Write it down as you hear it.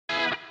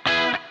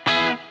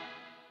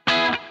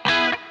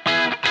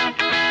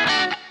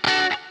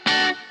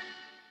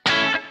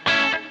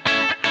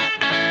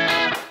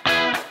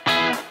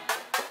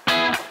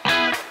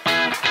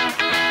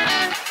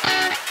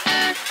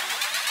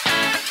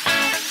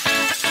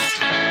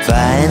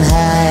Flying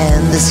high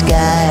in the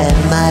sky,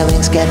 and my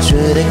wings get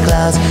through the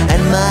clouds,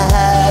 and my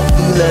heart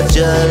full of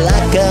joy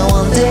like I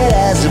wanted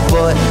as a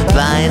boy.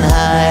 Flying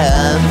high,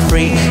 I'm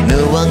free,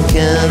 no one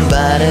can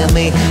bother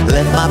me.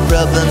 Left my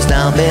problems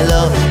down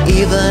below,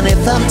 even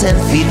if I'm 10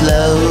 feet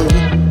low.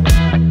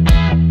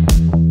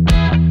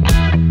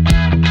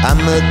 I'm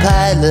a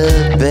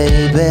pilot,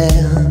 baby.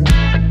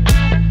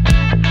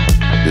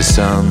 The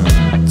sun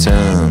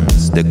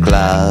turns the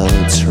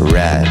clouds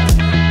red.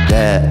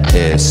 There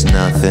is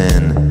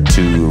nothing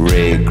to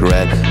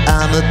regret.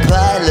 I'm a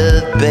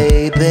pilot,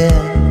 baby.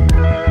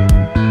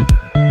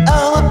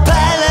 I'm a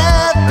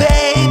pilot,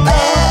 baby.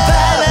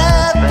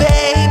 Pilot,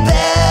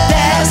 baby.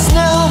 There's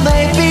no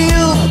maybe,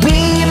 you'll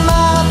be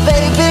my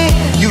baby.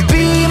 You'll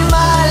be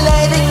my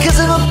lady, 'cause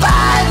I'm a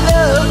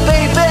pilot,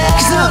 baby.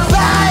 'Cause I'm a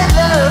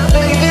pilot,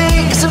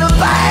 baby. 'Cause I'm a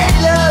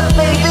pilot,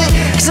 baby.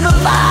 'Cause I'm a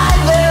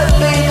pilot,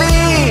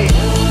 baby.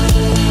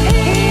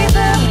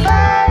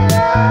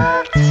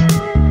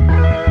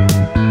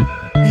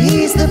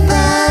 He's the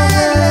pilot.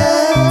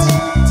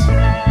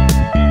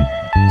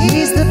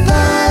 He's the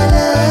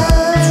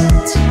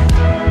pilot.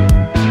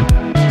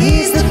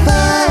 He's the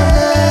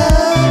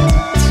pilot.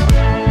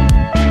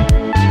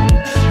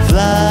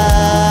 Fly,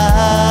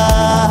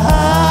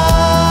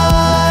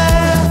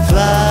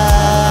 fly.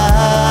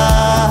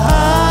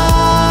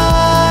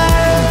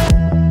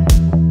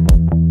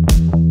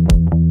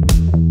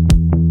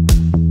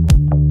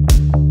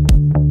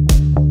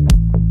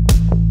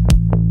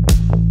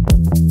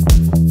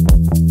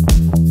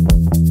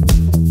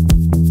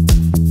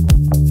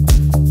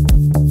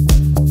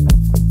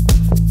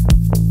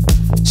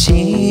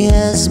 She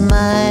is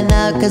mine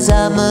now 'cause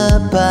I'm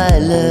a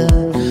pilot.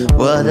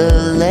 What a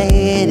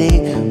lady,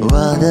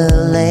 what a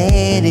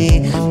lady.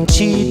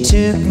 She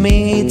took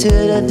me to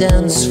the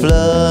dance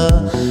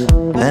floor,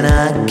 and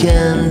I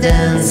can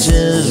dance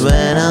just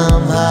when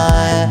I'm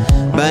high.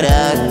 But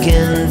I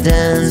can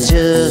dance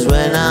just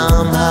when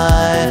I'm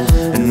high.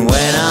 And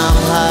when I'm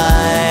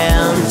high,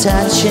 I'm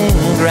touching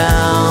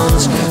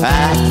grounds.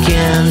 I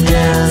can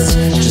dance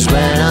just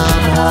when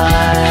I'm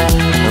high.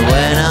 And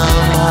when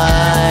I'm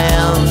high,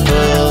 I'm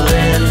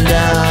falling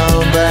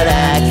down. But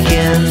I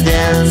can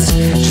dance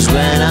just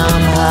when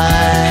I'm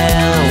high.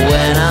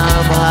 When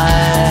I'm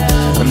high,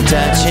 I'm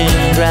touching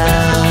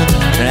ground.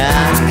 And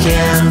I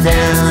can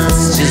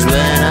dance just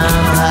when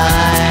I'm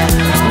high.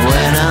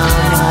 When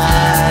I'm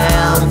high,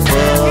 I'm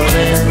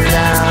falling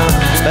down.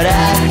 But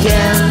I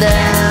can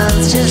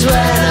dance just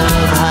when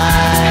I'm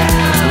high.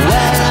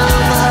 When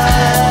I'm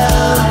high,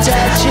 I'm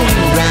touching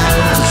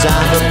ground. 'Cause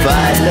I'm a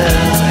pilot.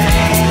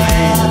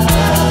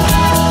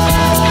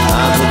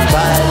 I'm a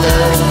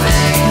pilot.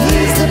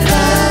 He's the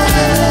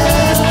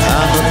pilot.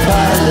 I'm a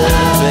pilot,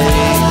 baby.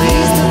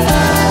 He's the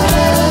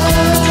pilot.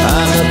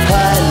 I'm a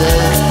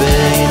pilot,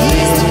 baby.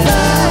 He's the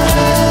pilot.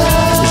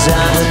 'Cause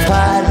I'm a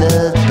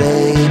pilot,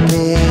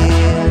 baby.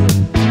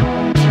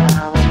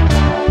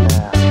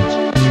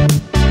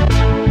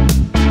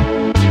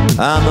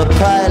 I'm a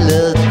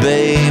pilot,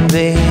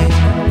 baby.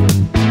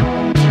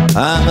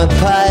 I'm a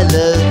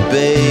pilot,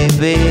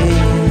 baby.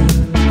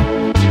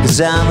 'Cause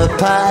I'm a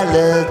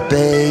pilot,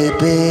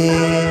 baby.